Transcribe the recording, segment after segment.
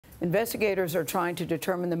Investigators are trying to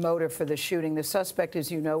determine the motive for the shooting. The suspect,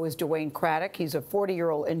 as you know, is Dwayne Craddock. He's a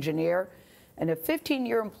 40-year-old engineer and a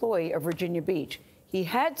 15-year employee of Virginia Beach. He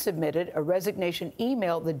had submitted a resignation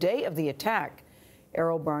email the day of the attack.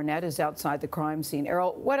 Errol Barnett is outside the crime scene.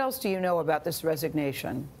 Errol, what else do you know about this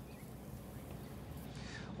resignation?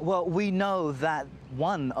 Well, we know that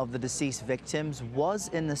one of the deceased victims was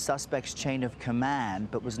in the suspect's chain of command,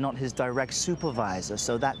 but was not his direct supervisor.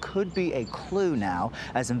 So that could be a clue now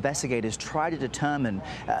as investigators try to determine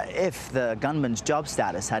if the gunman's job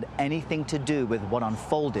status had anything to do with what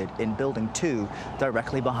unfolded in Building 2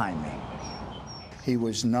 directly behind me. He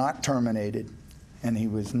was not terminated, and he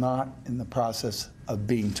was not in the process of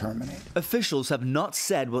being terminated. Officials have not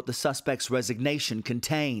said what the suspect's resignation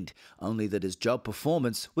contained, only that his job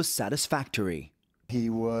performance was satisfactory. He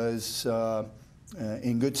was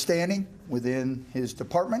in good standing within his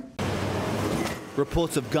department.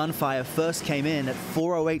 Reports of gunfire first came in at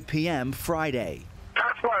 4:08 p.m. Friday.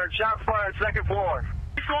 Shots fired, second floor.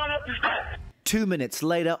 He's going up the steps. 2 minutes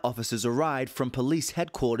later, officers arrived from police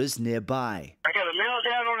headquarters nearby. I got a nail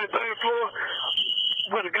down on the third floor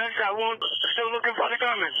with a gunshot wound, still looking for the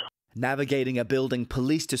gunman. Navigating a building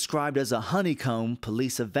police described as a honeycomb,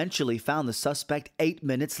 police eventually found the suspect 8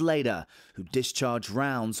 minutes later, who discharged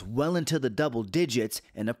rounds well into the double digits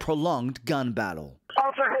in a prolonged gun battle.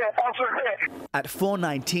 Officer hit. At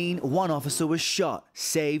 4:19, one officer was shot,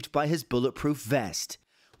 saved by his bulletproof vest.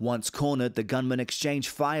 Once cornered, the gunman exchanged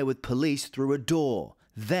fire with police through a door.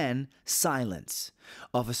 Then, silence.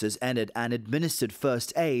 Officers entered and administered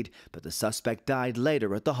first aid, but the suspect died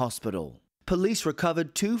later at the hospital. Police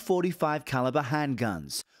recovered two .45 caliber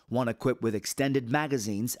handguns, one equipped with extended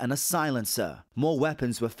magazines and a silencer. More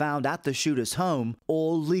weapons were found at the shooter's home,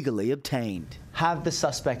 all legally obtained. Have the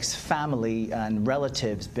suspect's family and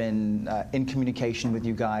relatives been in communication with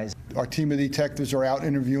you guys? Our team of detectives are out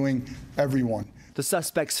interviewing everyone. The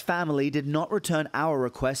suspect's family did not return our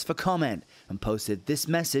request for comment and posted this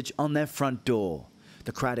message on their front door.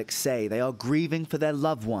 The Craddocks say they are grieving for their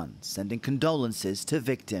loved ones, sending condolences to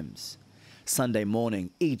victims. Sunday morning,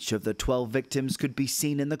 each of the 12 victims could be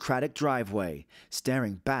seen in the Craddock driveway,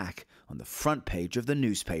 staring back on the front page of the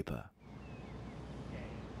newspaper.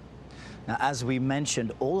 Now, as we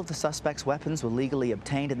mentioned, all of the suspect's weapons were legally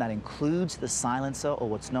obtained, and that includes the silencer, or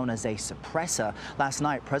what's known as a suppressor. Last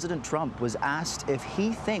night, President Trump was asked if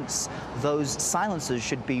he thinks those silencers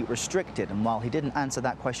should be restricted. And while he didn't answer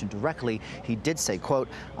that question directly, he did say, quote,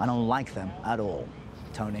 "I don't like them at all."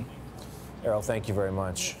 Tony? Errol, thank you very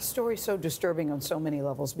much. The story's so disturbing on so many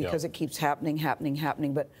levels because it keeps happening.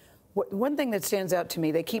 But one thing that stands out to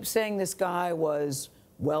me, they keep saying this guy was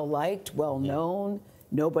well-liked, well-known.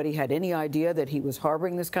 Nobody had any idea that he was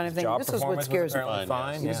harboring this kind of thing. This is what scares me.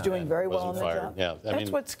 He was doing very well in the job. Yeah,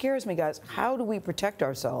 That's what scares me, guys. How do we protect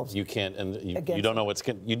ourselves? You can't, and you don't know what's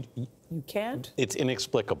going to... You can't? It's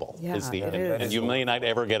inexplicable. Yeah, and you may not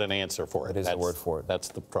ever get an answer for it. That is the word for it. That's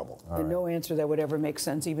the trouble. And no answer that would ever make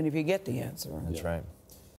sense, even if you get the answer. That's right.